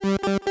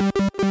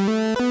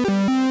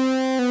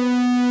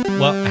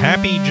Well,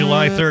 happy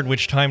July 3rd,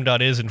 which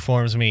time.is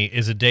informs me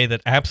is a day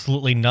that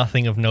absolutely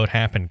nothing of note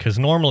happened, because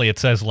normally it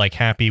says, like,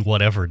 happy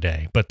whatever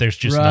day, but there's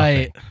just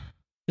nothing.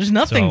 There's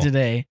nothing So,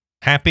 today.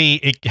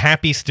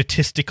 Happy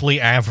statistically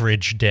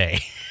average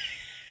day.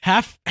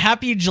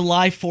 Happy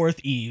July 4th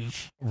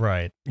Eve.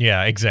 Right.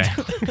 Yeah,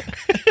 exactly.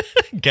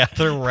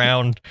 Gather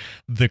around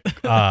the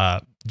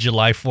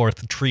July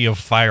 4th tree of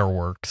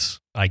fireworks,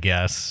 I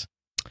guess.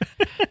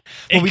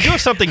 Well, we do have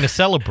something to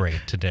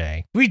celebrate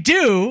today. We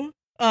do.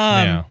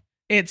 Yeah.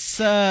 It's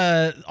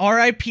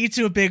R.I.P.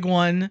 to a big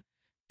one.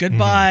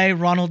 Goodbye,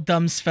 Ronald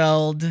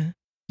Dumsfeld.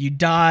 You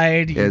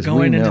died. You're As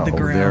going we know, into the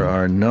ground. there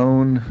are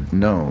known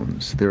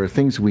knowns. There are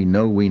things we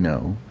know we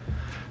know.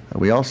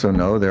 We also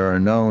know there are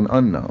known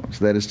unknowns.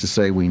 That is to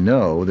say, we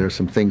know there are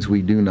some things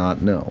we do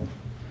not know.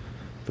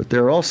 But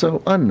there are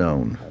also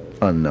unknown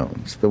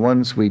unknowns. The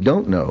ones we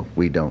don't know,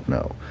 we don't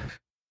know.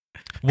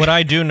 What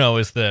I do know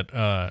is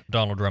that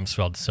Donald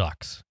Rumsfeld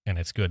sucks, and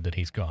it's good that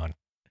he's gone.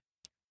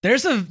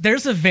 There's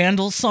a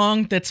Vandal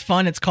song that's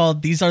fun. It's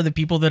called "These Are the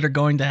People That Are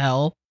Going to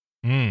Hell,"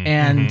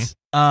 and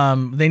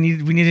we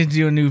need to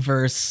do a new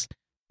verse.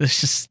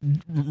 It's just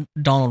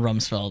Donald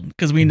Rumsfeld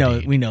because we know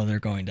they're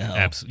going to hell.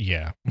 Absolutely,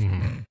 yeah.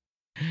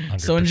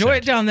 So enjoy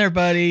it down there,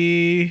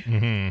 buddy.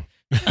 Mm-hmm.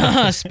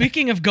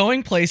 Speaking of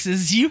going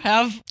places, you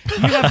have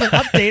an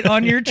update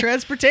on your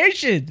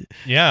transportation.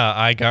 Yeah,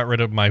 I got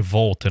rid of my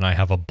Volt and I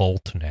have a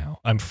Bolt now.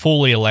 I'm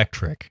fully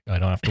electric. I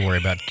don't have to worry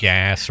about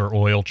gas or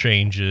oil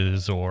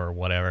changes or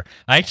whatever.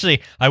 I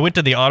went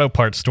to the auto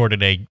parts store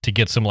today to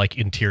get some like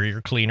interior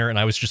cleaner, and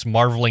I was just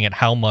marveling at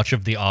how much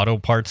of the auto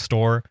parts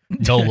store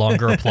no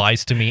longer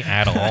applies to me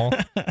at all.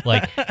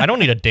 Like, I don't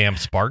need a damn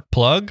spark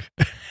plug.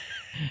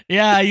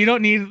 Yeah, you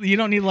don't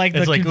need like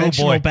the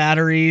conventional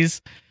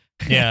batteries.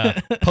 Yeah,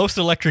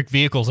 post-electric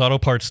vehicles, auto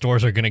parts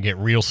stores are going to get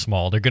real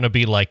small. They're going to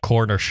be like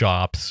corner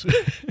shops.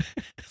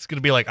 It's going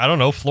to be like, I don't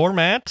know, floor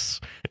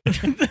mats?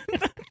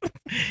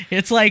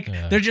 It's like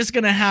they're just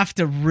going to have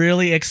to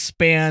really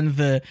expand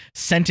the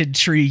scented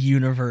tree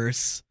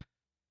universe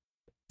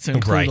to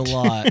include a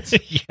lot.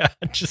 Yeah,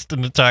 just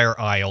an entire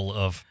aisle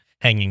of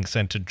hanging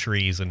scented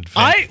trees and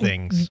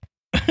things.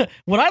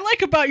 What I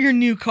like about your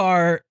new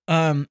car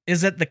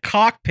is that the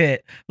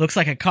cockpit looks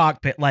like a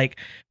cockpit, like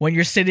when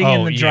you're sitting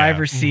in the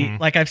driver's seat.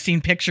 Like I've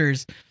seen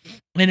pictures,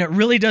 and it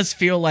really does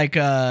feel like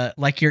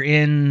you're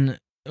in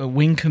a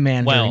Wing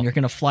Commander and you're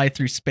gonna fly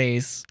through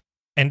space.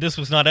 And this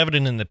was not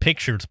evident in the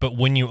pictures, but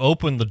when you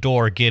open the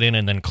door, get in,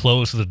 and then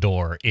close the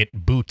door, it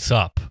boots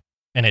up,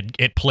 and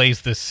it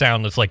plays this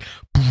sound that's like.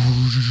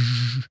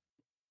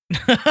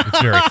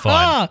 It's very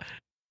fun.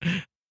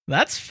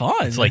 That's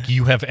fun. It's like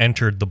you have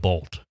entered the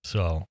Bolt.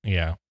 So,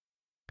 yeah.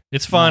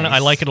 It's fun. Nice. I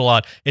like it a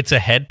lot. It's a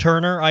head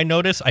turner, I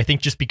notice. I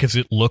think just because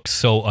it looks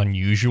so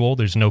unusual.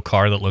 There's no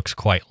car that looks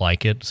quite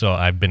like it. So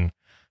I've been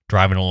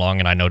driving along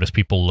and I notice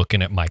people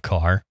looking at my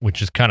car, which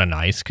is kind of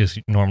nice because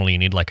normally you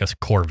need like a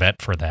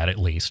Corvette for that at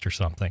least or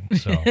something.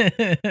 So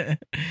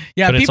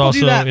yeah, but people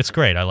do that. It's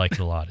great. I like it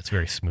a lot. It's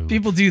very smooth.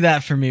 People do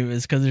that for me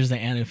is because there's an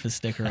Anufa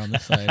sticker on the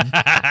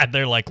side.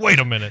 They're like, wait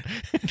a minute.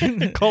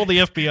 Call the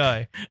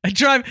FBI.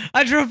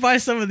 I drove by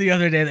someone the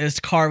other day.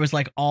 This car was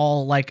like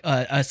all like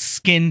a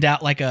skinned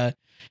out, like a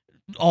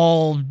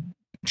all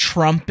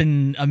Trump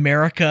in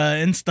America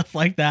and stuff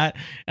like that,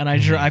 and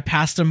I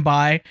passed them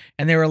by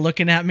and they were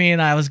looking at me and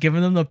I was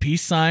giving them the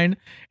peace sign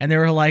and they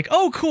were like,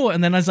 oh cool,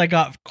 and then as I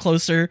got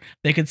closer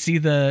they could see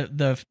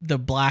the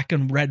black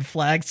and red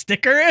flag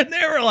sticker and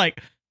they were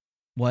like,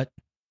 what?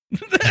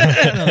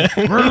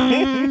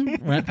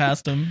 Went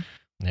past them.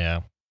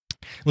 Yeah.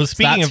 Well,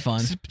 speaking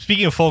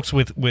of folks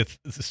with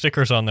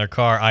stickers on their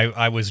car,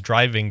 I was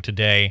driving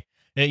today.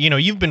 You know,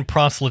 you've been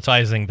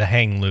proselytizing the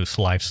hang loose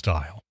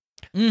lifestyle.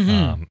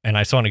 Mm-hmm. And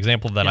I saw an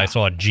example of that. I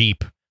saw a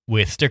Jeep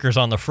with stickers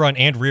on the front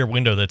and rear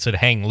window that said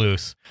hang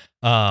loose.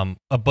 But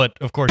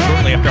of course,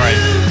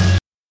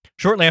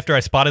 shortly after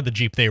I spotted the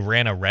Jeep, they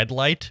ran a red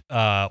light,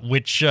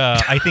 which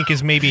I think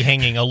is maybe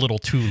hanging a little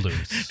too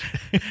loose.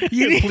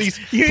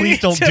 Please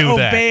don't do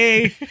that.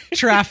 Obey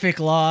traffic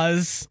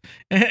laws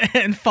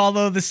and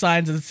follow the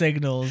signs and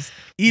signals,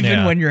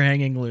 even when you're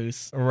hanging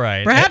loose.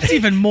 Right. Perhaps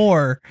even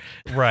more.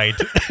 Right.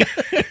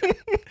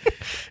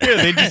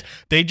 Yeah,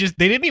 they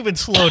didn't even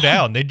slow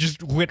down. They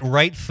just went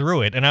right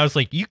through it, and I was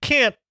like, you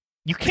can't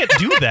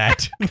do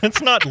that.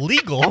 That's not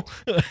legal.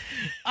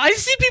 I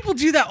see people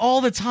do that all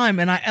the time,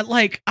 and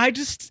I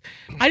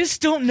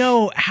just don't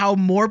know how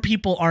more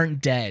people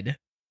aren't dead.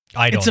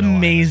 It's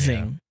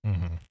amazing. Either,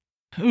 yeah.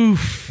 Mm-hmm.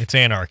 Oof. It's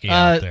anarchy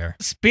out there.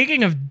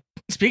 Speaking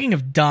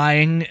of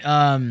dying,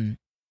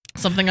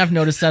 something I've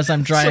noticed as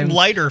I'm driving some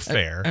lighter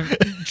fare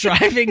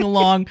driving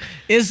along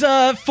is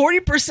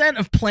 40%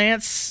 of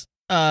plants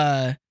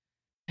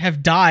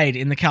have died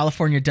in the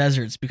California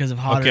deserts because of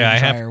hotter and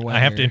drier weather.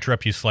 I have to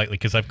interrupt you slightly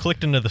because I've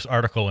clicked into this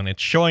article and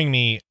it's showing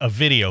me a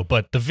video,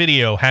 but the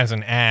video has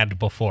an ad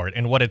before it.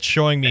 And what it's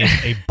showing me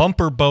is a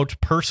bumper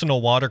boat personal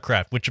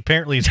watercraft, which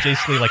apparently is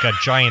basically like a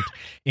giant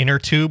inner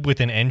tube with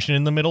an engine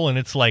in the middle. And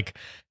it's like,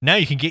 now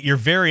you can get your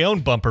very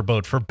own bumper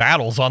boat for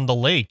battles on the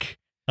lake.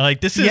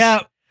 Like, this is...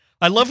 Yeah.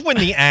 I love when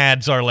the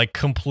ads are like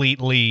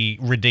completely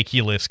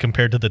ridiculous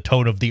compared to the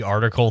tone of the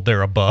article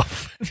they're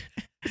above.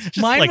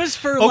 Mine was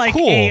for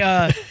cool.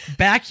 a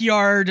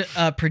backyard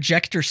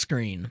projector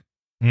screen.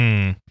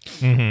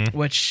 Mm-hmm.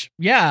 Which,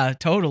 yeah,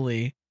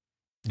 totally.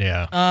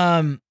 Yeah. But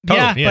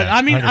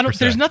I mean, 100%.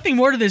 there's nothing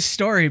more to this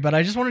story, but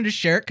I just wanted to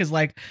share it because,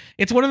 like,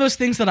 it's one of those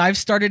things that I've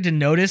started to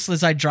notice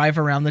as I drive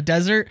around the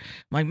desert.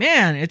 I'm like,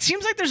 man, it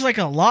seems like there's like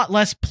a lot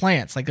less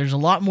plants. Like, there's a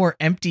lot more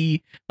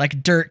empty,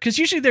 like, dirt. Because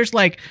usually there's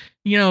like,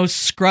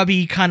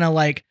 scrubby kind of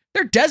like,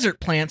 they're desert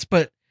plants,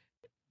 but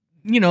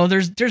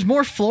there's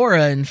more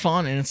flora and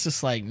fauna, and it's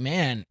just like,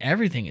 man,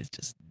 everything is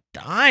just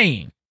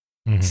dying.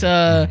 Mm-hmm.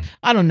 So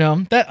I don't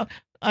know. That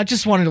I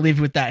just wanted to leave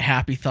you with that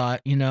happy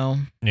thought.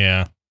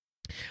 Yeah.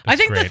 I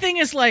think great. the thing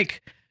is,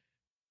 like,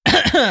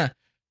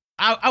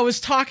 I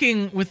was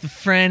talking with a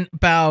friend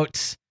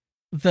about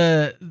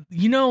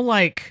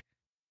like,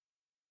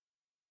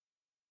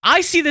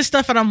 I see this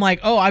stuff and I'm like,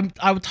 oh,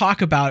 I would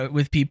talk about it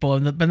with people,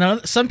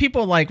 but some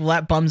people are like, well,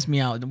 that bums me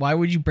out. Why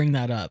would you bring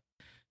that up?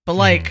 But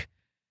like,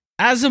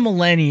 as a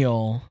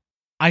millennial,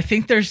 I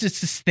think there's just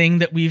this thing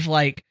that we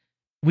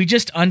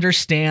just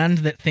understand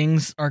that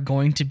things are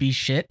going to be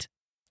shit.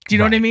 Do you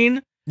know what I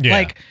mean? Yeah.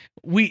 Like,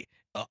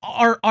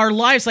 our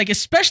lives, like,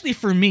 especially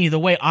for me, the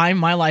way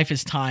my life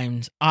is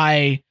timed,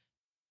 I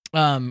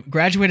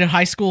graduated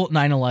high school at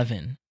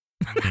 9/11.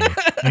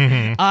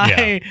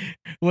 I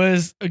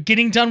was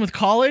getting done with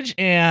college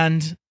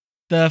and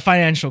the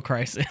financial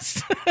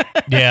crisis.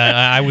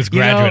 Yeah, I was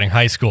graduating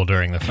high school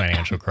during the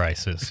financial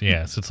crisis.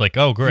 Yeah, so it's like,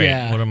 oh great,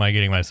 what am I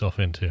getting myself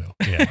into?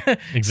 Yeah,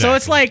 exactly. So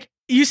it's like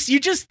you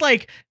just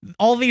like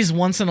all these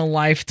once in a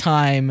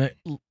lifetime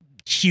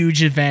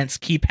huge events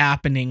keep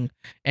happening,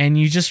 and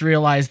you just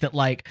realize that,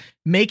 like,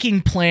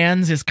 making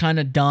plans is kind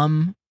of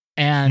dumb,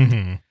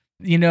 and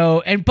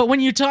but when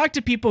you talk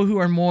to people who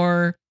are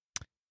more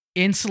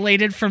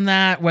insulated from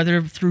that,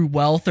 whether through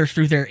wealth or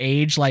through their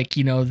age, like,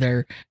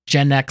 they're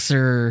Gen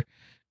Xer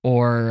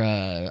or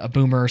a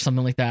boomer or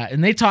something like that,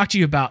 and they talk to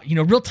you about,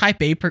 real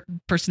type A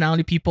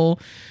personality people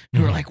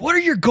who are like, what are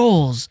your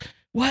goals?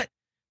 What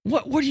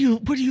are you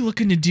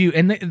looking to do?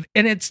 And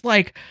it's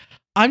like,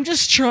 I'm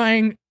just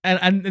trying,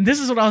 and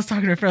this is what I was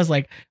talking to my friend. I was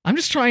like, I'm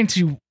just trying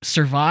to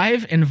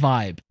survive and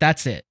vibe.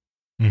 That's it.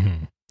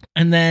 Mm-hmm.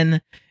 And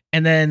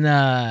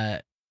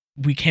then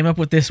we came up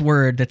with this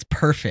word that's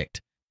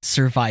perfect: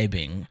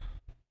 surviving.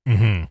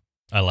 Mm-hmm.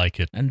 I like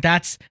it. And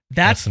that's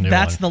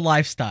the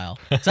lifestyle.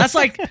 So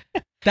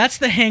that's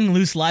the hang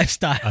loose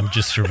lifestyle. I'm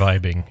just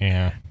surviving.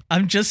 Yeah.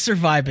 I'm just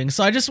surviving.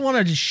 So I just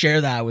wanted to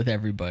share that with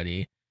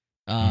everybody.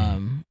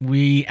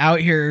 We out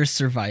here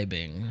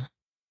surviving.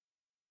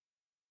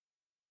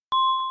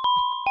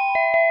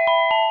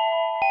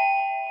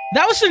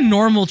 That was a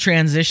normal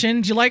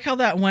transition. Do you like how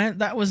that went?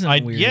 That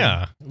wasn't weird.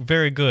 Yeah,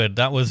 very good.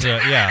 That was,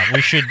 yeah,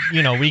 we should,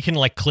 we can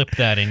like clip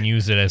that and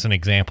use it as an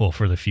example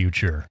for the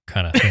future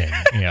kind of thing.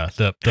 Yeah,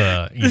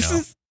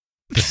 the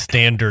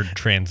standard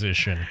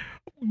transition.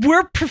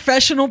 We're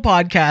professional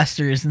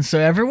podcasters, and so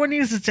everyone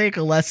needs to take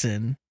a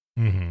lesson.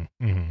 Mm-hmm,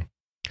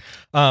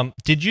 mm-hmm.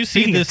 Did you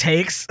see this?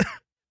 Takes?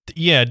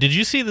 Yeah, did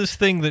you see this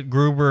thing that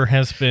Gruber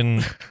has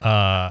been,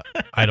 I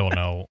don't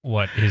know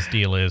what his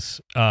deal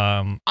is.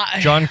 John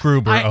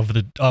Gruber of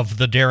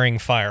the Daring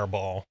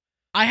Fireball.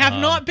 I have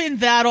not been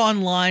that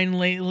online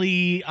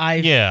lately.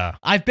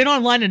 I've been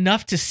online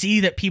enough to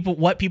see that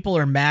what people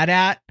are mad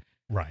at.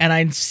 Right. And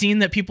I've seen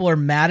that people are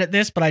mad at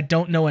this, but I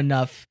don't know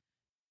enough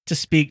to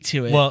speak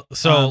to it. Well,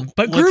 so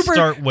but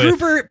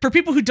Gruber, for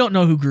people who don't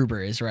know who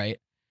Gruber is, right?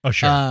 Oh,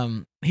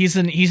 sure. He's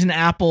an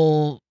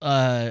Apple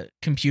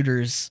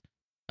computers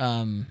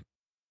podcaster,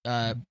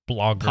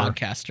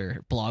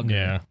 blogger.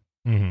 Yeah.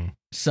 Mm-hmm.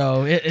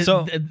 So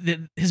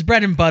his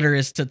bread and butter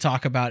is to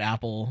talk about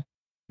Apple.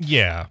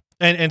 Yeah.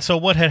 And so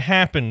what had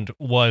happened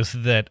was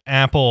that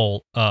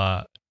Apple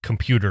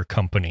computer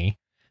company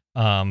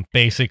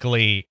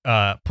basically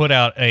put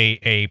out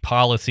a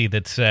policy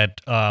that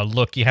said,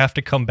 look, you have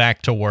to come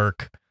back to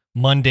work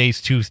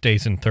Mondays,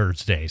 Tuesdays, and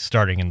Thursdays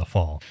starting in the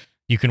fall.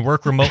 You can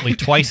work remotely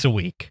twice a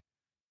week.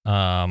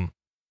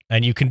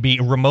 And you can be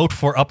remote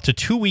for up to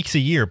 2 weeks a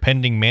year,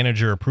 pending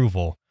manager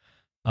approval.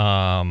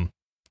 And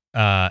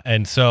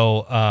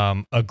so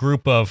a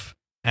group of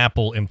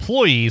Apple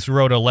employees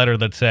wrote a letter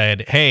that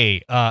said,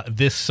 hey,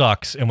 this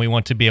sucks, and we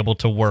want to be able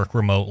to work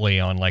remotely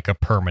on like a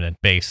permanent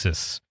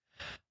basis.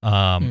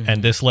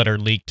 And this letter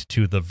leaked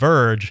to The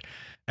Verge.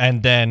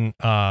 And then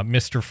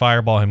Mr.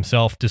 Fireball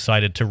himself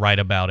decided to write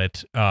about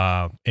it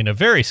in a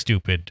very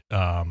stupid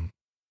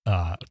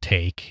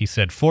take. He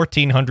said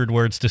 1,400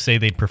 words to say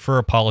they'd prefer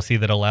a policy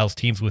that allows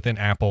teams within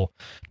Apple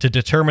to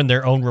determine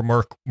their own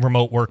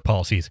remote work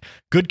policies.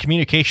 Good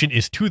communication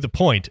is to the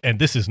point, and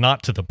this is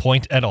not to the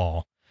point at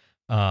all.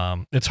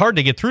 It's hard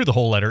to get through the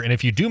whole letter, and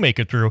if you do make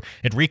it through,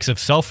 it reeks of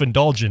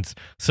self-indulgence,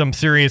 some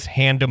serious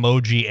hand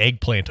emoji,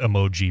 eggplant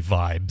emoji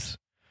vibes.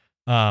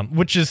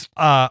 Which is,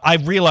 I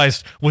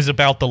realized was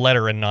about the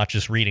letter and not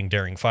just reading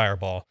Daring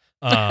Fireball.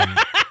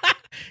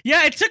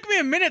 Yeah, it took me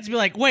a minute to be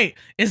like, wait,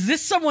 is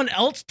this someone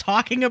else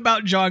talking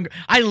about John?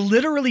 I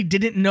literally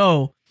didn't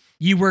know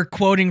you were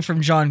quoting from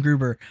John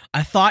Gruber.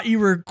 I thought you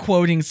were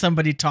quoting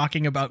somebody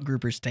talking about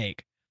Gruber's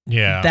take.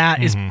 Yeah.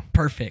 That is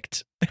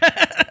perfect.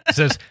 It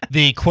says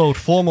the, quote,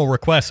 formal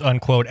requests,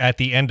 unquote, at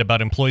the end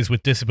about employees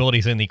with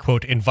disabilities and the,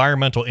 quote,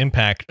 environmental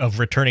impact of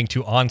returning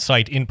to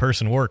on-site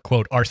in-person work,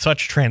 quote, are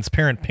such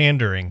transparent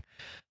pandering.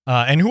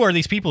 And who are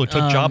these people who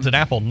took jobs at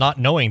Apple not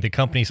knowing the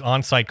company's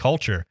on-site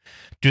culture?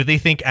 Do they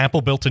think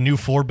Apple built a new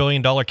 $4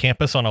 billion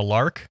campus on a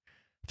lark?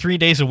 3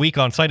 days a week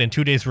on site and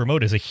 2 days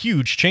remote is a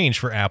huge change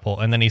for Apple.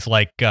 And then he's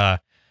like,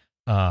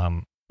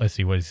 let's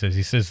see what he says.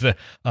 He says that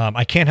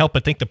I can't help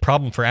but think the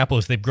problem for Apple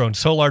is they've grown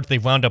so large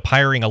they've wound up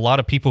hiring a lot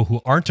of people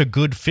who aren't a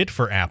good fit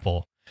for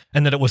Apple,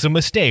 and that it was a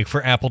mistake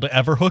for Apple to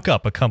ever hook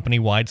up a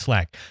company-wide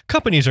Slack.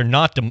 Companies are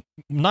not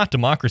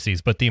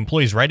democracies, but the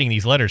employees writing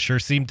these letters sure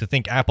seem to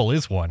think Apple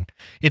is one.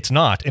 It's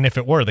not, and if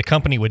it were, the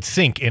company would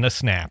sink in a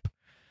snap.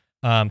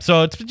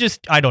 So it's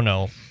just, I don't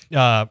know,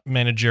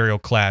 managerial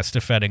class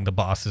defending the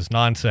boss's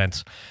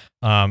nonsense.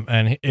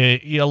 And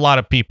a lot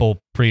of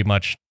people pretty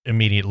much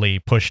immediately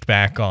pushed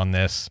back on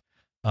this,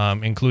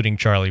 including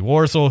Charlie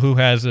Warzel, who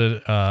has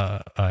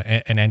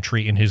an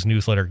entry in his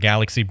newsletter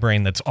Galaxy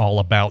Brain that's all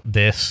about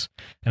this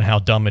and how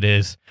dumb it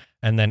is.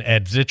 And then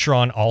Ed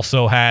Zitron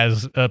also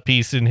has a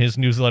piece in his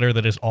newsletter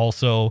that is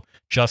also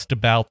just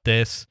about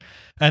this.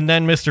 And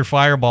then Mr.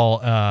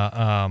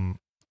 Fireball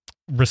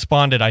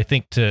responded, I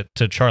think, to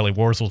Charlie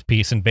Warzel's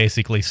piece and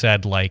basically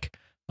said, like,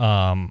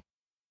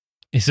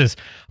 he says,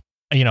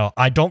 you know,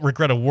 I don't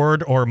regret a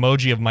word or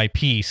emoji of my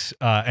piece,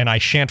 and I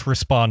shan't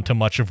respond to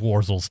much of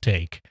Warzel's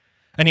take.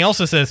 And he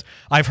also says,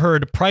 I've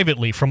heard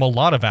privately from a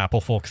lot of Apple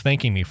folks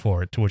thanking me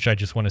for it, to which I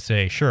just want to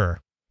say,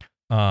 sure.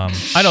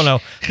 I don't know.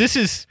 This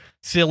is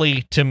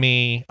silly to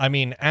me. I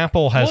mean,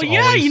 Apple has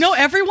always... you know,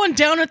 everyone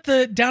down at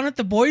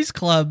the boys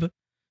club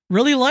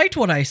really liked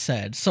what I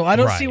said, so I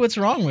don't see what's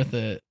wrong with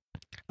it.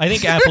 I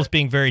think Apple's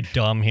being very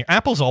dumb here.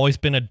 Apple's always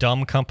been a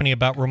dumb company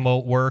about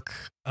remote work,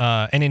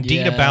 and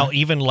indeed about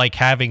even like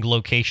having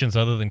locations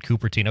other than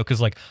Cupertino, because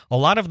like a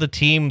lot of the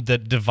team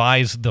that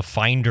devised the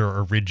Finder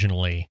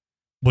originally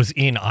was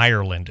in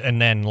Ireland,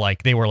 and then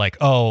like they were like,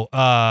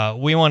 oh,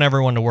 we want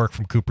everyone to work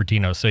from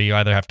Cupertino, so you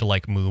either have to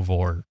like move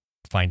or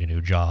find a new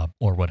job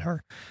or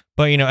whatever.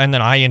 But, you know, and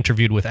then I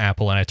interviewed with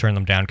Apple and I turned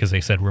them down because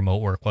they said remote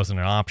work wasn't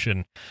an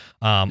option.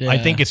 I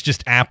think it's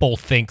just Apple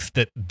thinks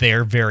that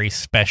they're very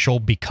special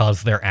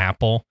because they're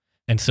Apple,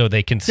 and so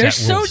they can set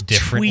rules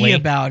differently. They're so twee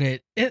about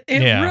it. It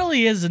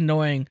really is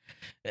annoying.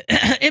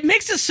 It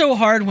makes it so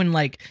hard when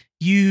like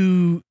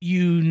you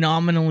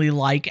nominally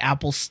like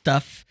Apple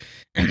stuff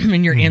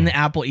and you're in the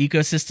Apple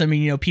ecosystem, and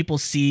you know people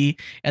see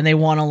and they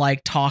want to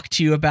like talk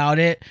to you about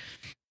it.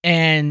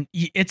 And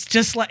it's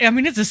just like, I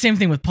mean, it's the same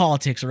thing with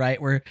politics,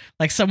 right? Where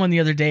like someone the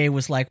other day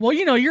was like, well,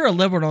 you know, you're a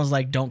liberal. And I was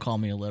like, don't call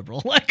me a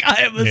liberal. Like,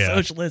 I am a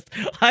socialist.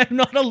 I'm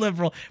not a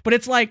liberal. But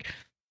it's like,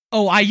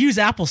 oh, I use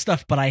Apple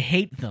stuff, but I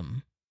hate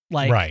them.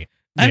 Like, right.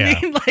 I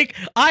mean, like,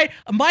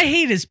 my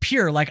hate is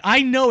pure. Like,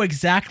 I know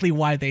exactly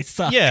why they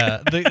suck. Yeah,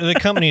 the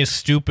company is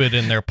stupid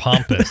and they're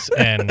pompous,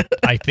 and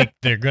I think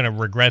they're going to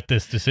regret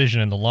this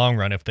decision in the long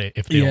run if they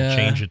don't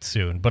change it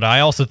soon. But I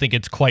also think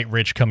it's quite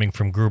rich coming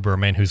from Gruber, a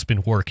man who's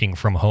been working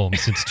from home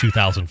since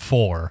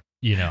 2004,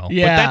 you know.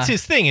 Yeah. But that's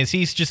his thing, is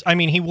he's just, I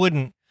mean,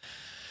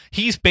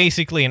 he's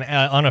basically an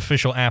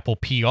unofficial Apple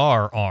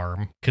PR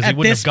arm, because he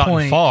wouldn't have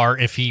gotten far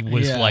if he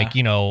was like,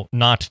 you know,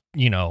 not,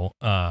 you know,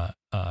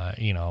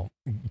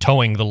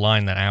 towing the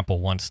line that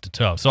Apple wants to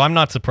tow. So I'm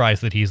not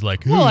surprised that he's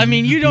like, well, I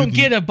mean, you don't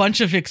get a bunch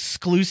of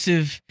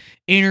exclusive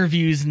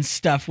interviews and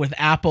stuff with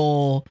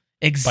Apple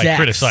execs by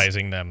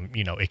criticizing them,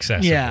 you know,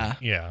 excessively.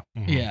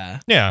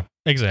 Yeah,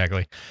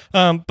 exactly.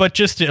 But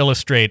just to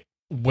illustrate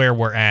where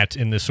we're at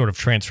in this sort of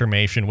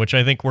transformation, which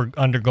I think we're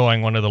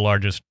undergoing one of the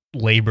largest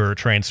labor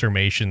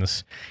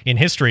transformations in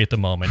history at the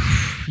moment.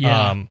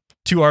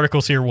 Two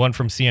articles here, one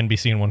from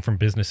CNBC and one from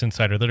Business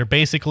Insider, that are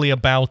basically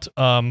about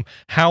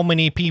how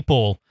many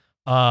people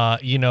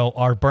you know,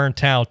 are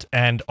burnt out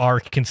and are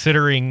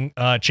considering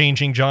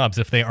changing jobs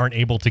if they aren't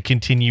able to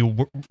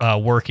continue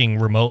working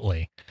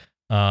remotely.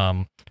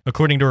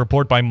 According to a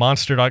report by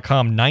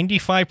Monster.com,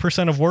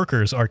 95% of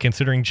workers are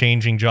considering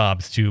changing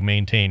jobs to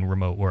maintain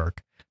remote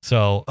work.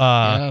 So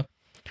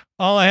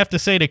all I have to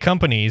say to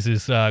companies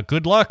is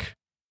good luck.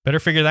 Better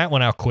figure that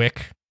one out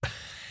quick.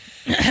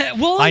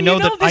 Well, I know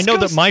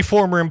that my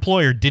former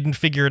employer didn't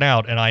figure it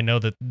out, and I know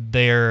that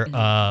they're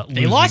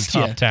losing lost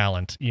top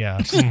talent. Yeah,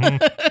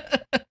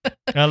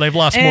 they've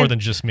lost more than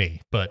just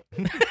me, but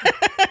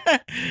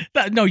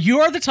no, you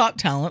are the top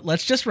talent.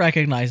 Let's just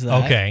recognize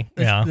that. Okay,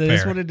 that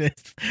is what it is.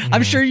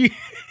 I'm sure you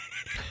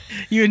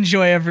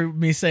enjoy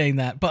me saying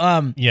that,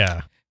 but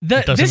yeah,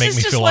 it doesn't make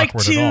me feel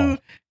awkward at all.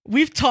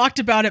 We've talked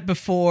about it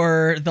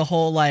before, the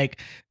whole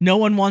like no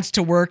one wants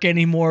to work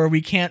anymore,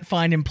 we can't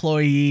find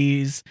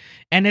employees,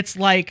 and it's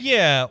like,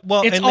 yeah,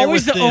 well, it's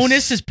always the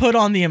onus is put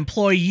on the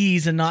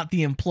employees and not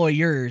the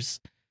employers,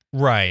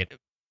 right?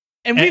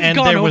 And we've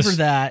gone over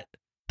that.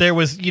 There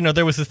was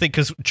the thing,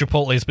 because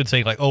Chipotle has been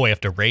saying like, oh, we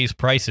have to raise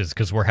prices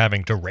because we're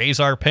having to raise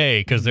our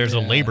pay because there's a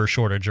labor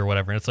shortage or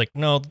whatever, and it's like,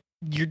 no,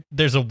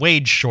 there's a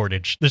wage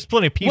shortage. There's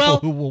plenty of people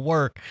who will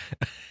work.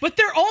 But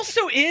there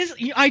also is,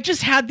 I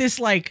just had this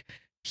like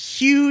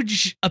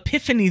huge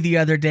epiphany the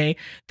other day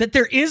that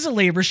there is a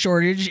labor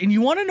shortage. And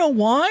you want to know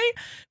why?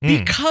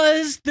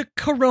 Because the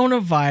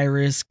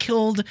coronavirus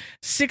killed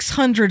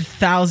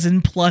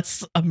 600,000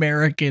 plus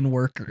American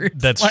workers.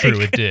 That's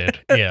true. It did.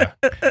 Yeah.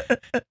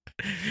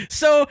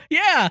 So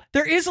yeah,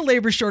 there is a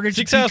labor shortage.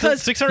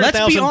 600,000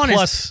 let's be honest,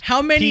 plus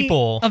how many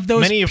people, of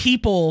those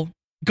people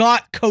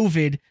got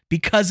COVID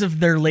because of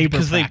their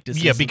labor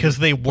practices? Because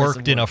they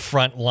worked in a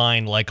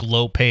frontline, like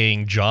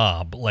low-paying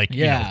job, like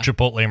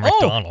Chipotle and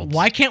McDonald's.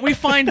 Why can't we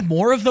find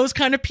more of those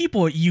kind of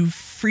people? You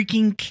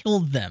freaking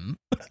killed them.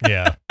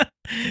 Yeah.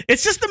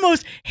 It's just the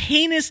most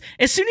heinous.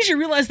 As soon as you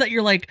realize that,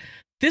 you're like,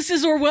 this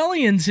is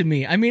Orwellian to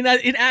me. I mean,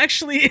 it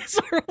actually is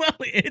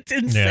Orwellian. It's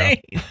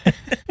insane.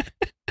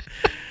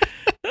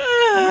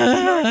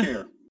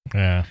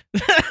 Yeah.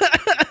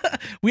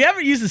 We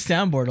haven't used the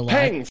soundboard a lot.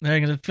 I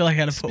feel like I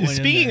had to put one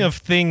Speaking in there. of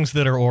things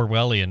that are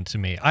Orwellian to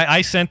me,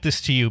 I sent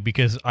this to you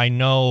because I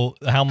know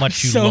how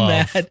much you so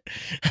love. Mad.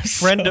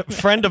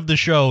 Friend of the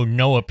show,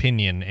 No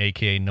Opinion,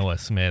 aka Noah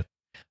Smith.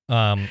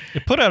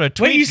 It put out a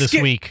tweet this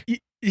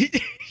week.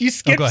 You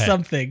skipped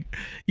something.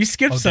 You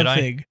skipped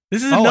something.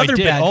 This is I another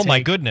did. bad Oh take. my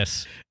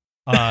goodness.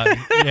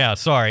 Yeah,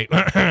 sorry.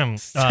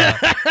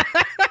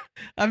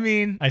 I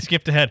mean, I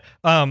skipped ahead.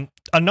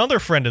 Another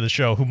friend of the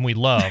show whom we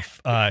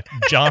love,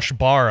 Josh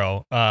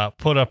Barrow,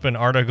 put up an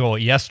article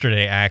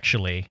yesterday,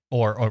 actually,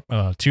 or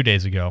 2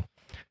 days ago,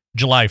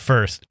 July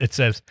 1st. It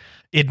says,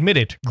 "Admit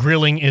it,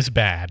 grilling is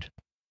bad."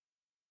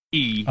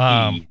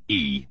 And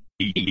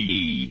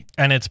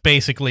it's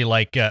basically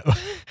like,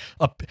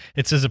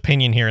 it's his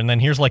opinion here, and then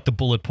here's like the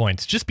bullet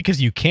points. Just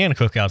because you can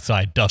cook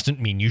outside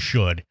doesn't mean you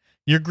should.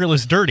 Your grill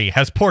is dirty,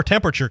 has poor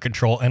temperature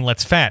control, and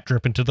lets fat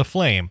drip into the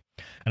flame.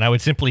 And I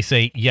would simply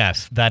say,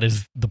 yes, that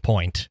is the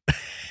point.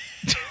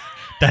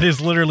 That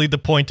is literally the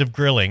point of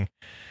grilling.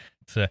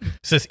 It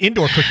says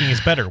indoor cooking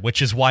is better,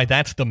 which is why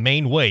that's the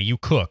main way you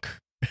cook.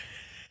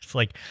 It's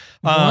like,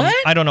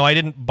 I don't know. I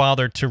didn't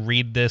bother to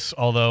read this,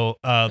 although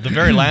the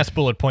very last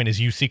bullet point is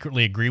you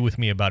secretly agree with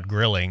me about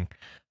grilling.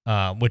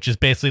 Which is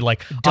basically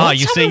like,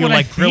 you say you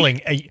like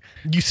grilling.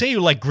 You say you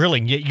like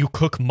grilling, yet you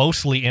cook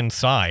mostly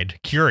inside.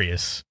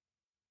 Curious.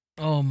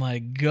 Oh my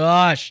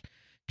gosh.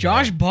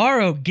 Josh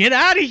Barrow, get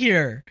out of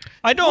here.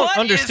 I don't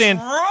understand.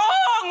 What is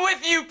wrong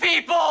with you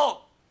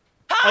people?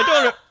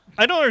 I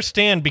don't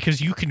understand because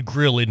you can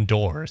grill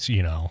indoors,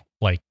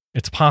 like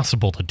it's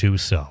possible to do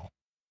so.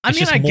 It's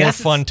just more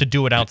fun to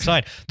do it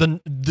outside. The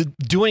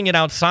doing it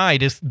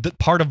outside is the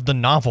part of the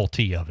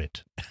novelty of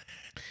it.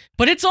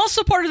 But it's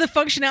also part of the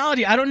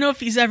functionality. I don't know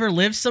if he's ever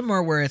lived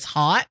somewhere where it's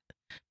hot,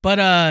 but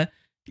I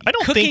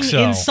don't think so.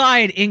 Cooking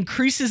inside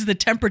increases the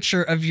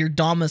temperature of your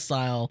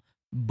domicile,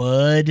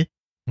 bud.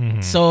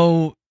 Mm-hmm.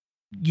 So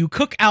you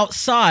cook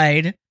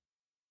outside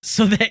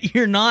so that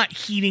you're not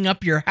heating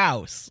up your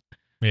house.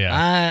 Yeah.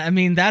 I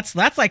mean, that's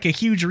like a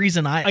huge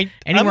reason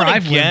anywhere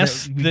I've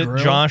guess that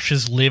Josh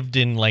has lived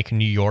in like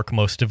New York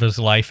most of his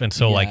life, and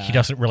so like he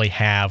doesn't really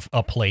have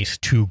a place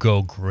to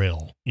go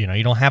grill. You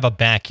don't have a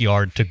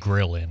backyard to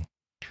grill in.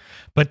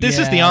 But this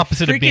is the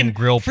opposite of being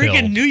grill-pilled.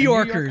 Freaking New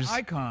Yorkers. New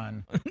York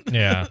icon.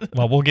 Yeah.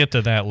 Well, we'll get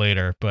to that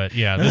later. But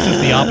yeah, this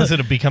is the opposite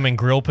of becoming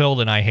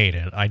grill-pilled, and I hate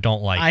it. I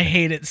don't like it. I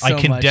hate it so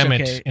much. I condemn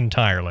it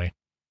entirely.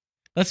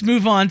 Let's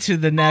move on to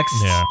the next.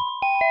 Yeah.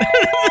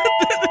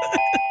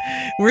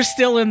 We're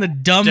still in the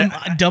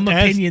dumb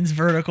opinions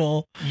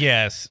vertical.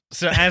 Yes.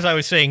 So as I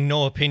was saying,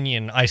 No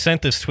Opinion, I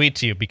sent this tweet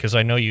to you because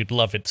I know you'd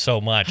love it so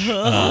much.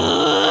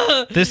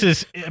 This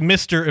is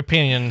Mr.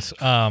 Opinion's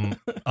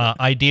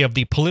idea of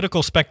the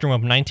political spectrum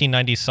of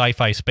 1990s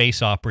sci-fi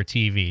space opera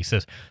TV. It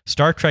says,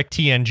 Star Trek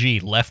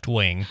TNG, left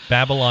wing,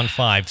 Babylon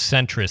 5,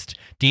 centrist,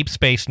 Deep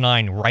Space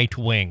Nine, right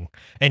wing.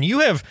 And you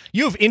have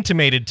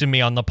intimated to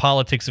me on the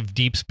politics of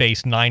Deep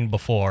Space Nine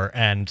before,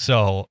 and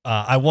so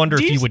I wonder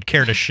if you would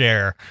care to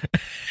share.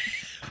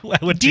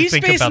 Deep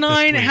Space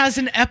Nine has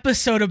an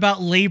episode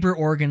about labor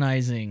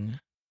organizing.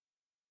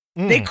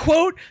 They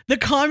quote the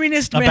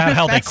Communist about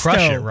Manifesto. How they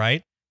crush it,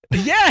 right?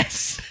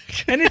 Yes,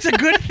 and it's a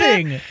good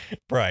thing.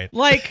 Right.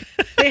 Like,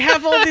 they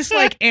have all this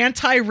like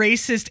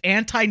anti-racist,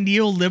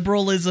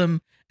 anti-neoliberalism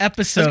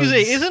episodes. I was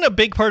gonna say, isn't a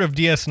big part of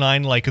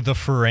DS9 like the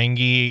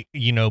Ferengi,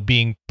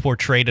 being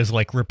portrayed as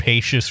like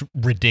rapacious,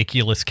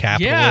 ridiculous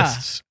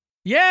capitalists?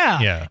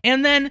 Yeah.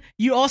 And then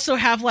you also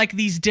have like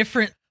these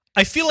different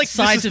I feel like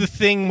this is the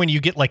thing when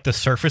you get like the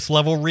surface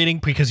level reading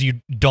because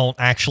you don't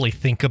actually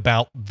think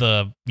about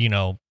the,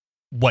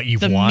 what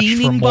you've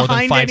watched for more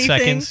than 5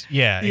 seconds.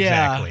 Yeah,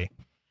 exactly.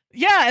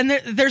 Yeah, and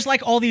there's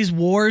like all these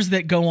wars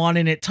that go on,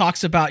 and it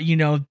talks about,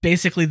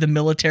 basically the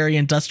military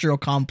industrial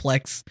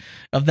complex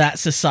of that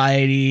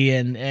society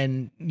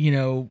and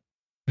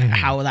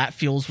how that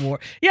fuels war.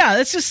 Yeah,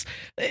 it's just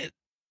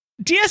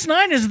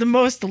DS9 is the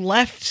most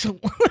left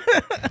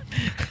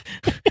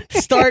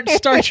Star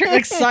Trek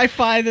like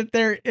sci-fi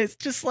that it's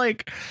just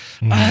like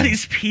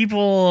these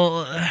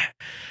people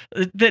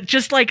that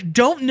just like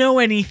don't know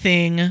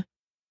anything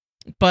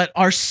but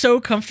are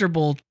so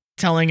comfortable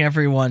telling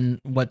everyone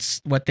what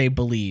they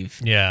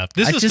believe. Yeah,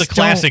 this I is the just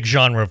classic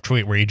genre of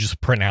tweet where you just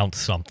pronounce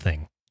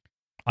something.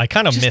 I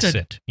kind of miss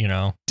it, you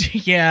know?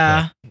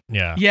 Yeah. But,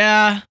 yeah.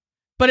 Yeah.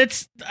 But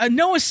it's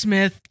Noah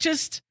Smith.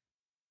 Just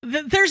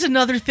there's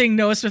another thing,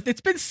 Noah Smith.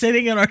 It's been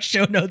sitting in our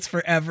show notes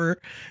forever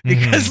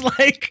because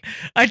like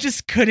I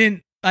just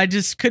couldn't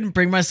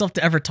bring myself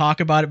to ever talk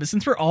about it. But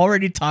since we're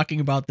already talking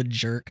about the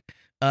jerk,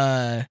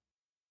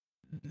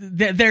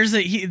 there's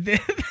a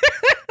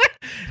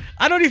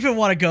I don't even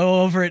want to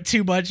go over it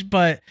too much,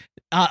 but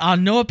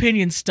on No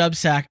Opinion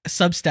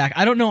Substack,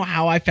 I don't know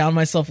how I found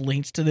myself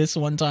linked to this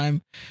one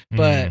time,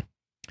 but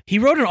he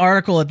wrote an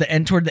article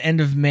toward the end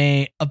of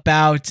May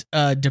about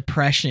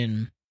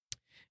depression,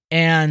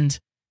 and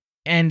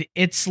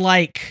it's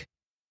like,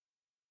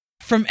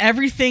 from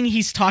everything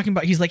he's talking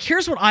about, he's like,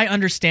 here's what I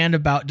understand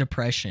about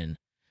depression.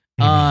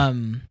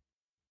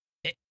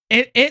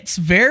 It's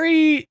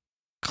very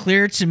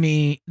clear to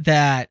me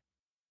that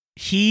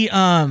he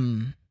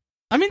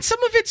I mean,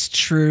 some of it's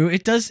true.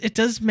 It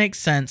does make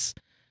sense.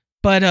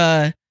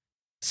 But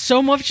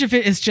so much of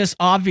it is just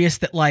obvious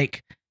that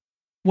like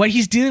what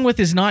he's dealing with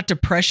is not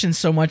depression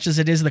so much as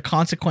it is the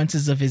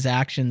consequences of his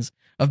actions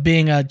of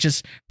being a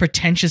just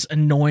pretentious,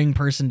 annoying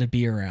person to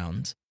be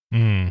around.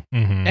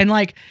 And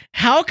like,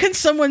 how can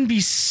someone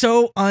be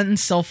so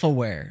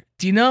unself-aware?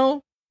 Do you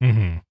know?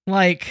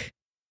 Like,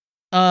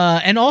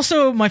 and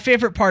also my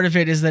favorite part of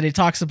it is that it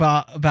talks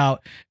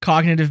about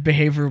cognitive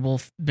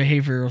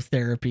behavioral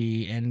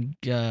therapy and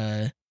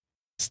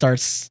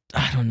starts,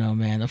 I don't know,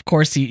 man. Of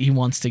course he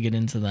wants to get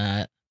into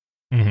that.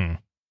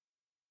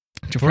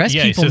 Depressed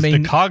people he says may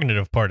the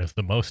cognitive part is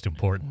the most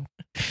important.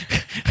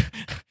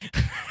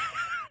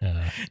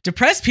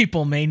 Depressed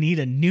people may need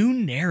a new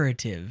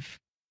narrative.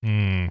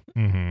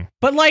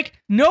 But like,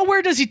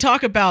 nowhere does he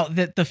talk about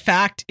that. The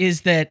fact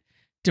is that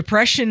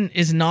depression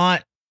is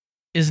not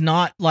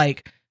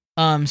like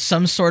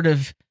some sort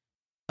of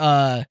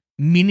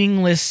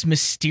meaningless,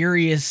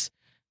 mysterious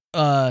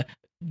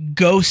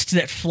ghost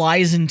that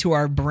flies into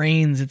our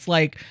brains. It's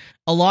like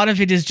a lot of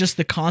it is just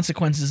the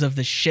consequences of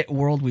the shit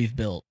world we've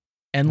built.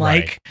 And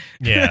like,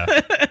 yeah,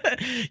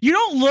 you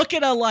don't look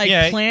at a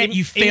plant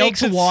you failed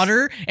to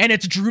water and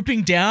it's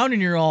drooping down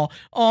and you're all,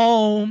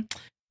 oh,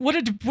 what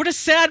a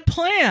sad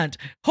plant.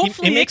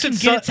 Hopefully it can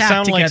get its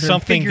act together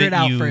and figure it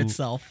out for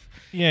itself.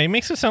 Yeah, it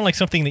makes it sound like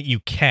something that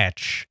you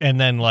catch,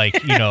 and then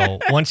like, you know,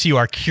 once you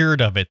are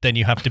cured of it, then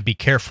you have to be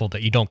careful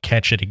that you don't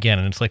catch it again.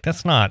 And it's like,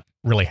 that's not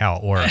really how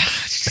it works.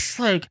 It's just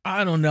like,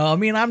 I don't know. I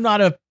mean, I'm not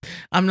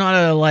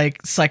a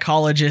like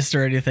psychologist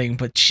or anything,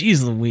 but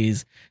geez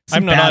Louise.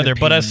 I'm not either,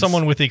 but as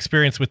someone with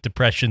experience with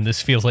depression,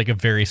 this feels like a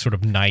very sort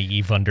of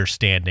naive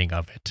understanding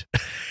of it.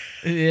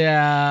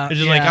 Yeah. It's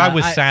just like, I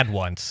was sad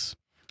once.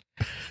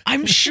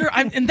 I'm sure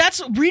and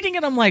that's reading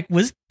it. I'm like,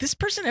 was this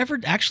person ever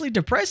actually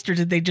depressed, or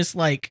did they just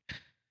like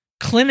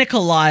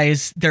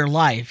clinicalize their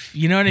life?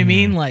 You know what I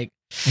mean? Like,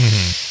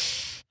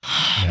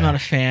 I'm not a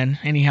fan.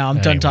 Anyhow, I'm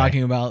done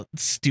talking about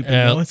stupid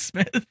Noah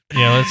Smith.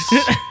 Yeah,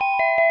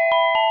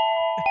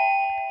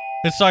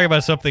 let's talk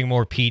about something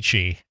more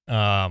peachy.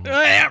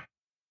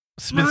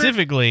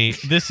 Specifically,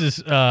 this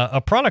is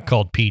a product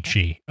called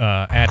Peachy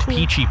at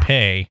Peachy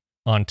Pay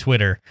on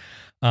Twitter,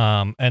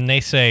 and they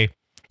say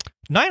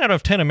 9 out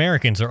of 10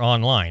 Americans are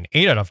online,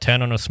 8 out of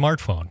 10 on a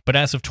smartphone. But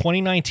as of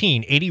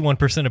 2019,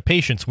 81% of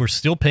patients were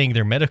still paying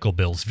their medical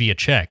bills via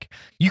check.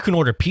 You can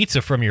order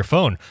pizza from your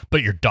phone,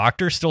 but your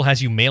doctor still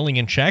has you mailing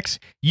in checks?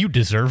 You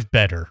deserve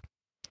better.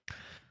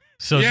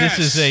 So this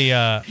is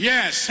a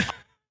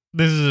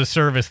this is a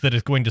service that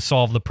is going to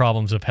solve the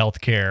problems of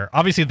healthcare.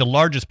 Obviously, the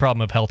largest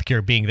problem of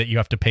healthcare being that you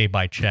have to pay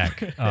by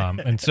check.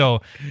 And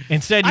so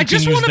instead, you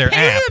can use their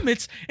app. Them.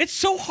 It's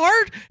so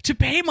hard to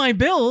pay my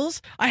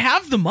bills. I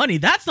have the money.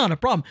 That's not a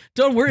problem.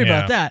 Don't worry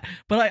about that.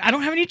 But I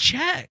don't have any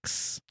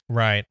checks.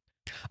 Right.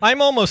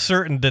 I'm almost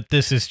certain that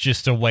this is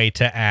just a way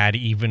to add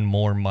even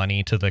more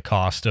money to the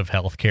cost of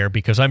healthcare,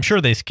 because I'm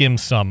sure they skim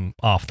some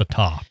off the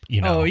top.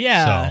 You know. Oh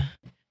yeah. So.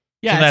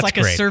 Yeah, so it's like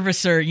great. A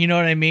servicer, you know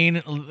what I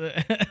mean?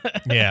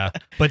 Yeah,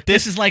 but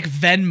this is like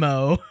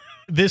Venmo.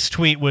 This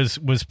tweet was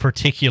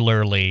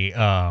particularly,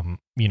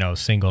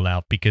 singled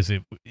out because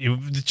it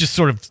was just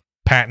sort of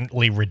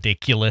patently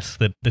ridiculous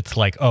that it's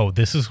like, oh,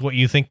 this is what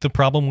you think the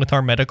problem with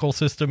our medical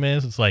system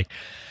is? It's like,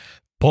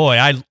 boy,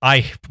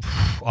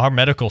 our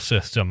medical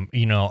system,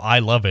 I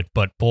love it,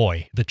 but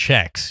boy, the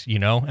checks,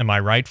 am I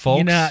right,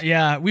 folks?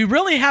 Yeah, we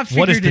really have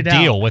figured it out. What is the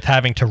deal with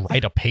having to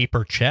write a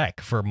paper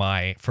check for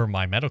my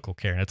medical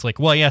care? And it's like,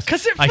 well, yes,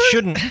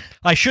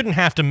 I shouldn't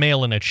have to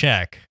mail in a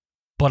check,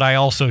 but I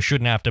also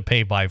shouldn't have to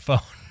pay by phone.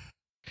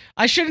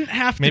 I shouldn't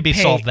have to maybe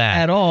pay solve that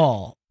at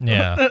all.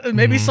 Yeah.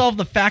 Maybe solve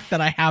the fact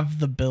that I have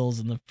the bills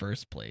in the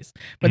first place.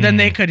 But then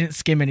they couldn't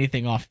skim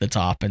anything off the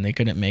top and they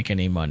couldn't make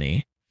any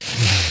money.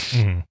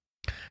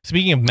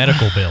 Speaking of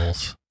medical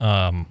bills,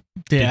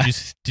 did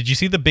you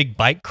see the big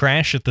bike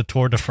crash at the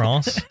Tour de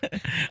France?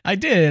 I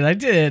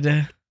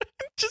did.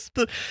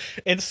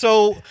 It's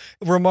so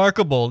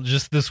remarkable.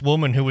 Just this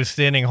woman who was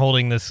standing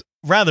holding this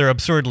rather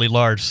absurdly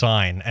large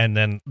sign, and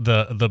then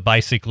the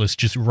bicyclists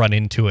just run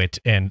into it,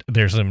 and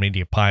there's an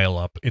immediate pile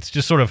up. It's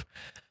just sort of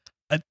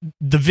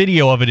the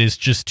video of it is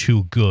just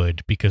too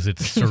good because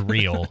it's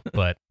surreal.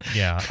 But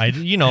yeah,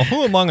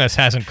 who among us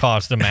hasn't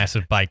caused a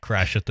massive bike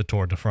crash at the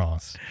Tour de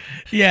France?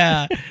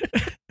 Yeah,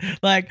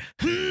 like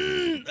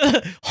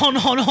hon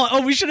hon hon.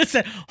 Oh, we should have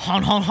said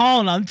hon hon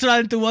hon. I'm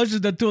trying to watch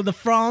the Tour de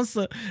France,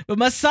 but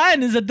my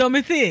sign is a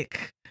Thicc.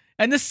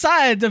 And the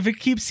side of it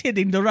keeps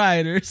hitting the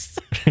riders.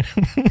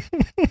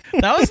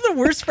 That was the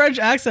worst French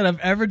accent I've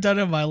ever done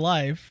in my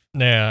life.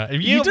 Yeah,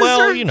 you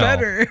deserve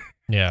better.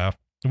 Yeah,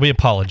 we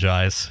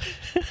apologize.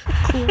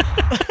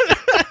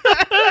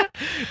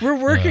 We're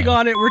working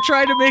on it. We're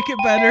trying to make it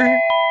better.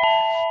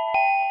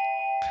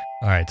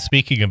 All right.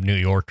 Speaking of New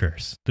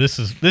Yorkers, this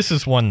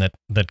is one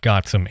that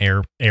got some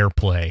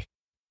airplay.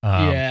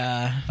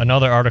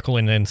 Another article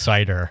in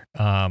Insider,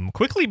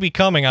 quickly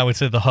becoming, I would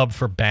say, the hub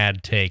for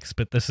bad takes.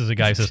 But this is a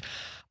guy who says,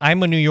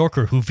 "I'm a New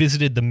Yorker who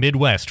visited the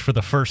Midwest for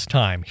the first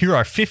time. Here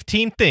are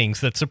 15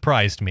 things that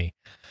surprised me."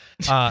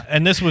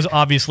 And this was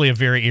obviously a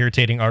very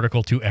irritating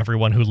article to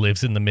everyone who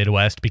lives in the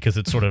Midwest because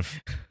it sort of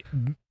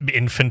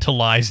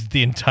infantilized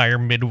the entire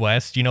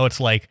Midwest. It's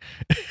like,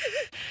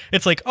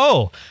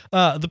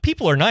 the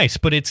people are nice,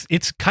 but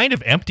it's kind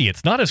of empty.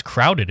 It's not as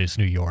crowded as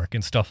New York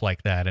and stuff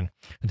like that. And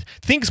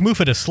things move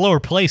at a slower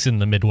pace in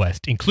the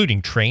Midwest,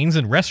 including trains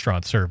and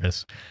restaurant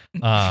service.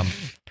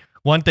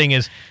 One thing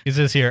is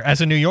this here,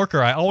 as a New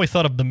Yorker, I always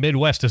thought of the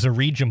Midwest as a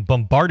region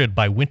bombarded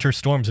by winter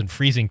storms and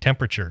freezing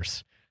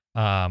temperatures.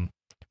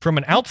 From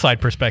an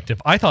outside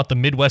perspective, I thought the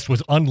Midwest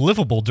was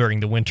unlivable during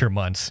the winter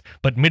months,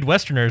 but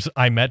Midwesterners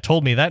I met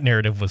told me that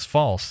narrative was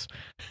false.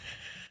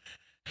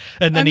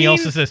 And then he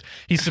also says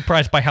he's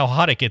surprised by how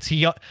hot it gets.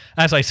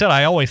 As I said,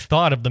 I always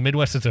thought of the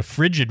Midwest as a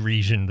frigid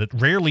region that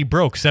rarely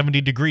broke 70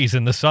 degrees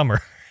in the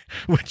summer,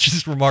 which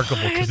is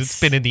remarkable because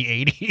it's been in the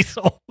 80s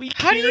all week.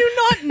 How do you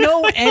not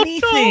know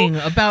anything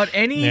about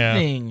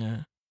anything?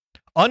 Yeah.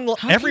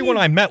 Everyone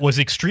I met was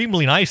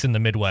extremely nice in the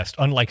Midwest,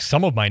 unlike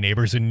some of my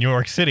neighbors in New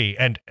York City.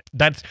 And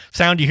that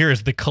sound you hear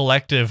is the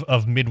collective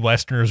of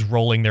Midwesterners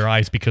rolling their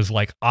eyes because,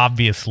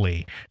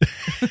 obviously.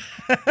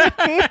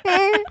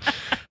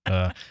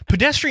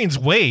 Pedestrians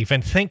wave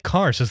and thank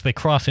cars as they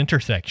cross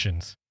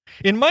intersections.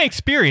 In my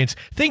experience,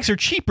 things are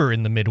cheaper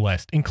in the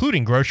Midwest,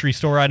 including grocery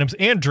store items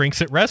and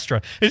drinks at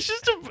restaurants. It's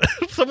just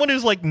someone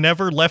who's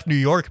never left New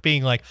York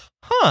being like,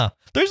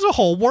 there's a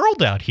whole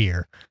world out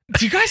here.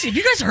 Have you guys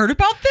heard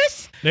about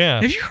this?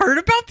 Yeah. Have you heard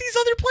about these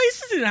other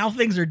places and how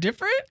things are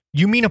different?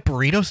 You mean a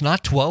burrito's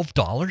not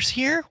 $12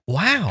 here?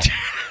 Wow.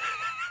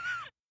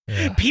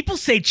 Yeah. People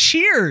say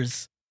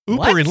cheers.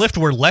 Uber and Lyft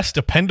were less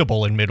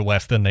dependable in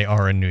Midwest than they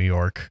are in New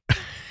York.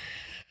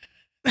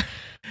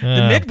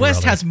 The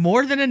Midwest has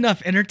more than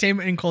enough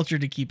entertainment and culture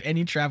to keep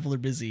any traveler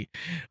busy.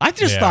 I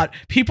just thought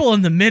people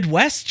in the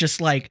Midwest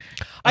just I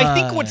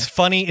think what's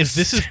funny is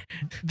this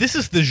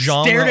is the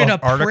genre stared at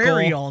of a article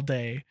prairie all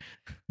day.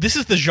 This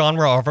is the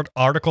genre of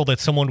article that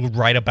someone would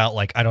write about,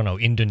 I don't know,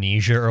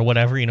 Indonesia or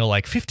whatever,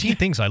 15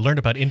 things I learned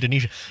about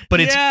Indonesia.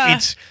 But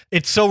it's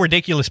so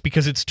ridiculous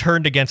because it's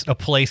turned against a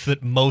place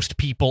that most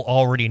people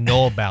already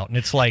know about. And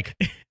it's like,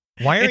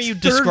 why are you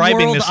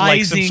describing this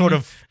like some sort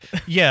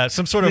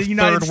of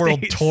third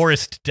world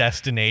tourist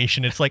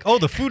destination? It's like, oh,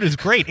 the food is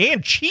great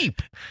and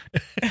cheap.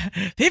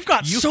 They've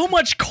got so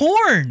much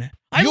corn.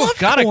 I love corn. You've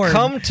got to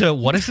come to,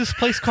 what is this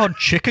place called?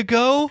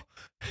 Chicago?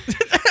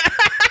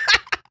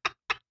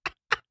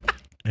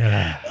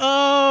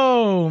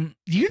 Oh,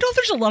 you know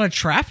there's a lot of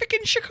traffic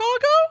in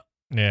Chicago?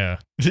 Yeah.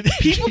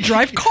 People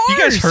drive cars. You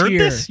guys heard here.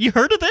 this? You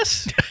heard of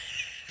this?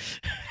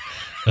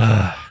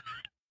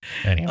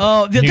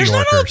 Anyway, there's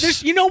not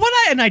there's, you know what?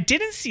 I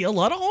didn't see a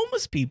lot of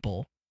homeless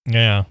people.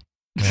 Yeah.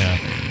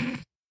 Yeah.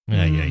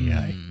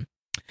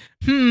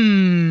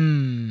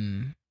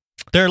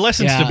 There are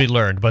lessons to be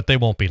learned, but they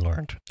won't be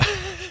learned.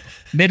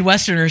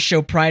 Midwesterners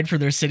show pride for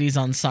their cities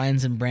on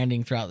signs and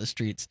branding throughout the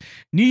streets.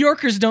 New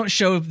Yorkers don't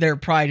show their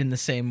pride in the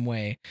same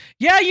way.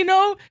 Yeah,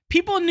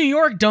 people in New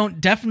York don't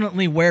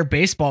definitely wear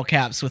baseball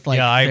caps with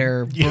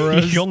their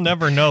boroughs. You'll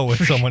never know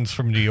if someone's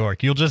from New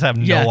York. You'll just have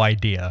no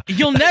idea.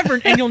 You'll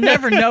never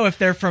know if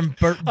they're from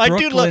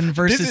Brooklyn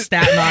versus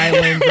Staten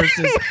Island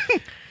versus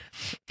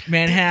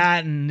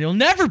Manhattan. You'll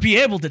never be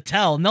able to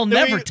tell, and they'll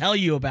never tell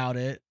you about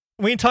it.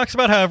 When he talks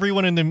about how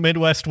everyone in the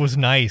Midwest was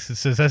nice, it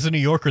says, as a New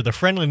Yorker, the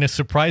friendliness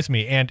surprised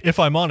me and, if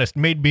I'm honest,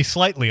 made me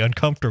slightly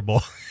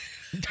uncomfortable.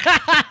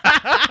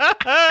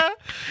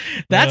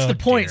 That's the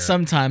point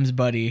sometimes,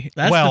 buddy.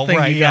 That's the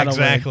thing you gotta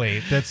exactly.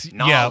 learn. That's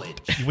knowledge.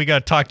 Yeah, we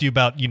got to talk to you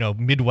about,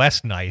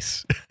 Midwest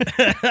nice.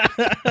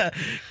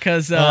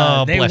 Because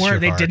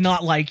they did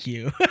not like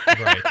you.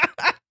 Right.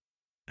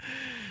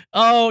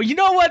 Oh, you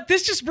know what?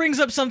 This just brings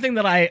up something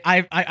that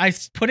I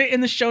put it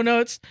in the show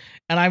notes,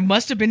 and I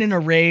must have been in a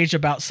rage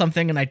about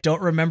something, and I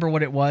don't remember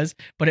what it was,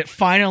 but it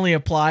finally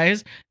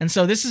applies. And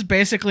so this is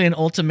basically an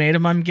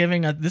ultimatum I'm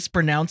giving this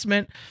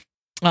pronouncement.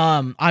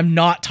 I'm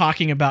not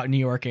talking about New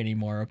York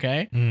anymore,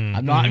 okay?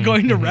 I'm not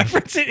going to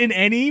reference it in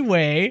any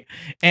way.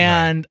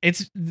 And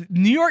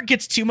New York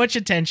gets too much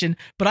attention,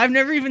 but I've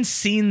never even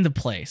seen the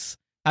place.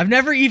 I've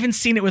never even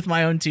seen it with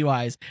my own two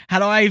eyes. How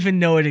do I even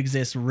know it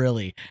exists,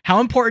 really?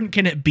 How important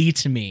can it be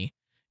to me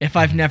if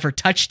I've never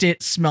touched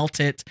it, smelt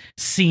it,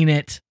 seen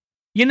it?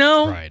 You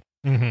know? Right.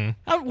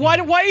 Mm-hmm.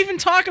 Why even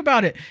talk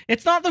about it?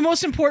 It's not the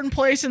most important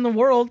place in the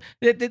world.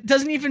 It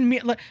doesn't even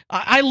mean. Like,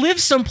 I live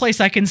someplace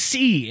I can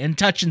see and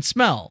touch and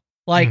smell.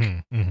 Like,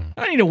 I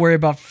don't need to worry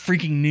about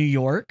freaking New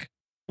York.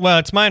 Well,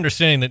 it's my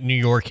understanding that New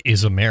York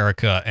is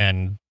America,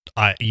 and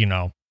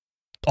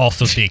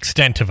also the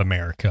extent of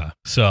America.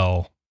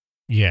 So,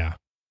 yeah,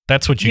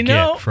 that's what you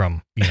get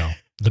from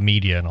the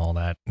media and all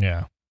that.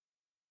 Yeah.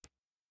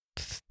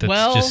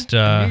 That's just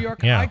New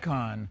York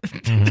icon.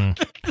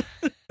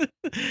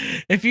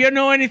 If you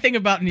know anything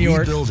about New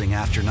York, rebuilding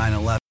after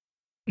 9/11.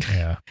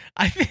 Yeah,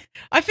 I think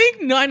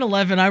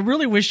 9/11. I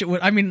really wish it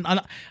would. I mean,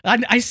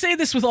 I say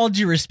this with all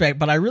due respect,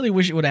 but I really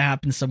wish it would have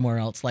happened somewhere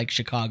else, like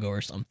Chicago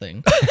or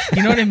something.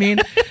 You know what I mean?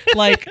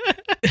 Like,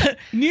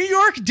 New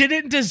York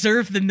didn't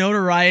deserve the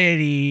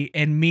notoriety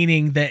and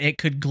meaning that it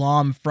could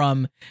glom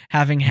from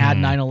having had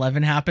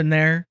 9/11 happen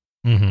there.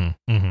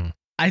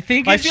 I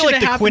think I feel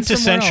like the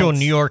quintessential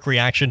New York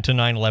reaction to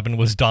 9/11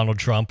 was Donald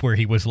Trump, where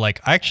he was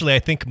like, "Actually, I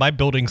think my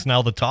building's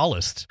now the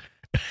tallest."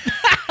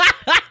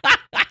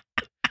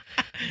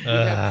 We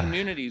have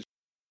communities.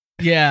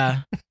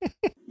 Yeah.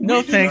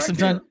 No thanks. I'm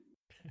done.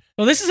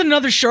 Well, this is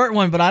another short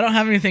one, but I don't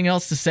have anything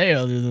else to say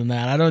other than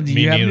that. Do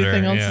you have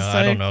anything else to say?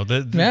 I don't know.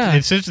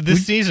 It's just,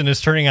 this season is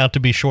turning out to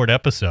be short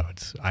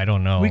episodes. I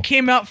don't know. We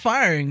came out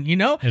firing,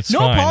 It's no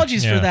fine.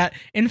 apologies for that.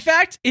 In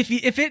fact, if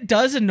it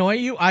does annoy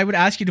you, I would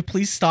ask you to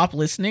please stop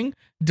listening,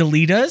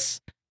 delete us,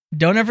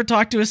 don't ever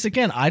talk to us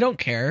again. I don't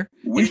care.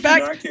 We In do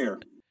fact, not care.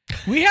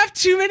 we have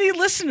too many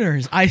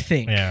listeners, I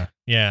think.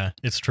 Yeah,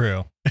 it's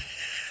true.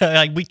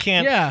 Like we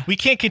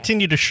can't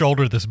continue to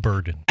shoulder this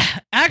burden.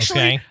 Actually,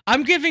 okay?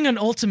 I'm giving an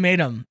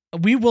ultimatum.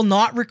 We will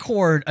not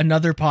record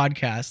another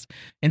podcast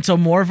until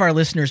more of our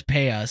listeners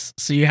pay us.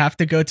 So you have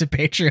to go to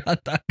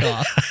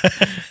patreon.com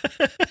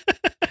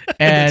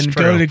and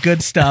go to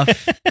Good Stuff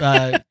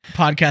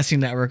podcasting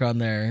network on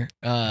there.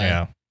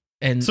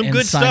 And some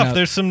good stuff. Up.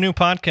 There's some new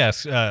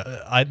podcasts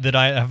that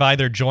I have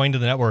either joined the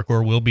network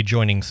or will be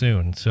joining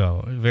soon.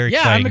 So very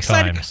exciting I'm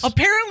excited. times.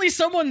 Apparently,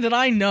 someone that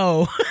I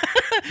know.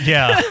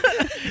 Yeah.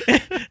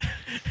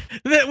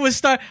 That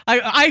was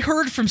I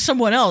heard from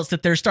someone else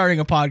that they're starting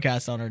a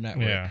podcast on our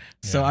network. Yeah.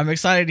 So I'm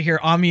excited to hear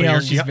Amiel.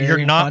 She's very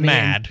You're not funny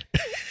mad.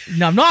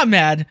 No, I'm not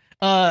mad.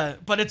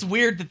 But it's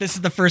weird that this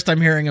is the first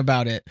I'm hearing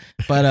about it.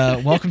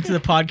 But welcome to the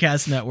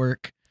podcast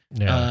network.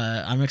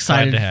 Yeah. I'm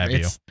excited to have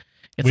you.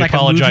 It's we like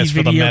apologize a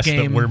for the mess game.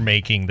 that we're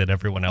making that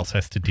everyone else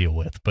has to deal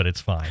with, but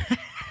it's fine.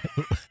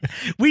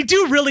 We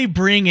do really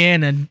bring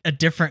in a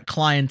different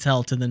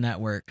clientele to the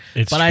network.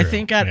 It's but true. I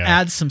think that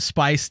adds some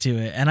spice to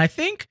it. And I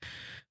think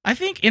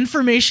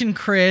Information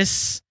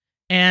Chris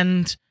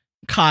and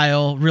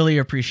Kyle really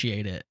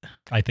appreciate it.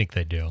 I think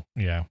they do.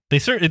 Yeah. They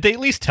at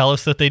least tell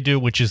us that they do,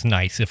 which is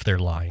nice if they're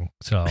lying.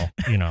 So,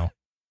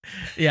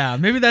 Yeah,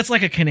 maybe that's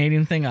like a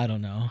Canadian thing. I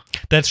don't know.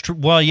 That's true.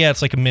 Well, yeah,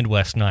 it's like a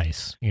Midwest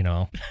nice,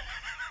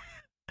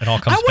 It all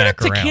comes back around. I went up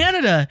to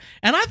Canada,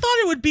 and I thought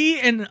it would be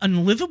an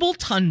unlivable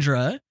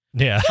tundra.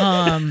 Yeah.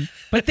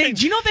 But do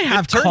you know they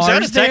have cars there? Turns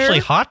out it's actually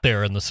hot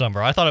there in the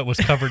summer. I thought it was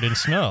covered in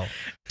snow.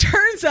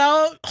 Turns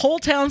out whole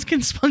towns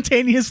can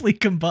spontaneously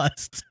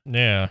combust.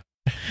 Yeah.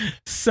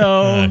 So.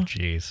 Oh,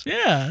 jeez.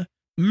 Yeah.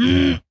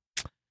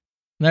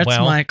 That's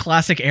my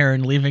classic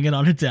Aaron leaving it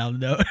on a down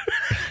note.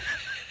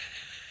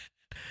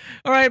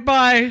 All right,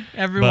 bye,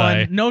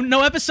 everyone. Bye.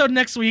 No episode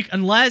next week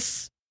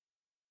unless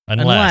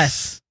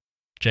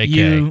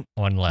JK,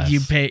 unless you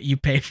pay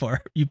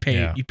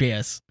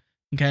us.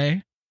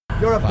 Okay?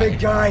 You're a big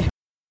guy.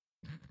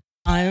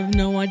 I have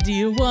no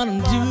idea what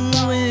I'm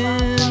doing.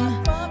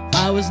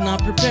 I was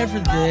not prepared for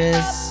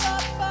this.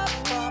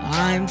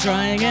 I'm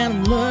trying and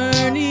I'm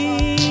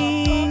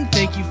learning.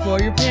 Thank you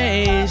for your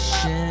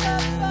patience.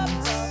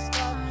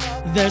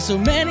 There's so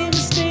many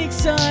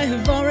mistakes I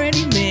have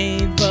already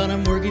made, but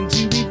I'm working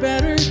to be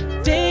better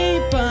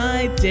day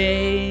by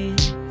day.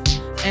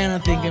 And I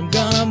think I'm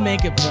gonna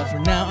make it, but for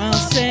now I'll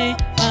say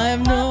I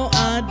have no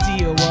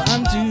idea what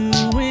I'm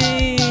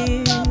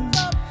doing.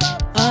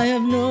 I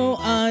have no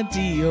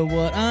idea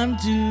what I'm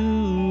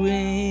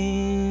doing.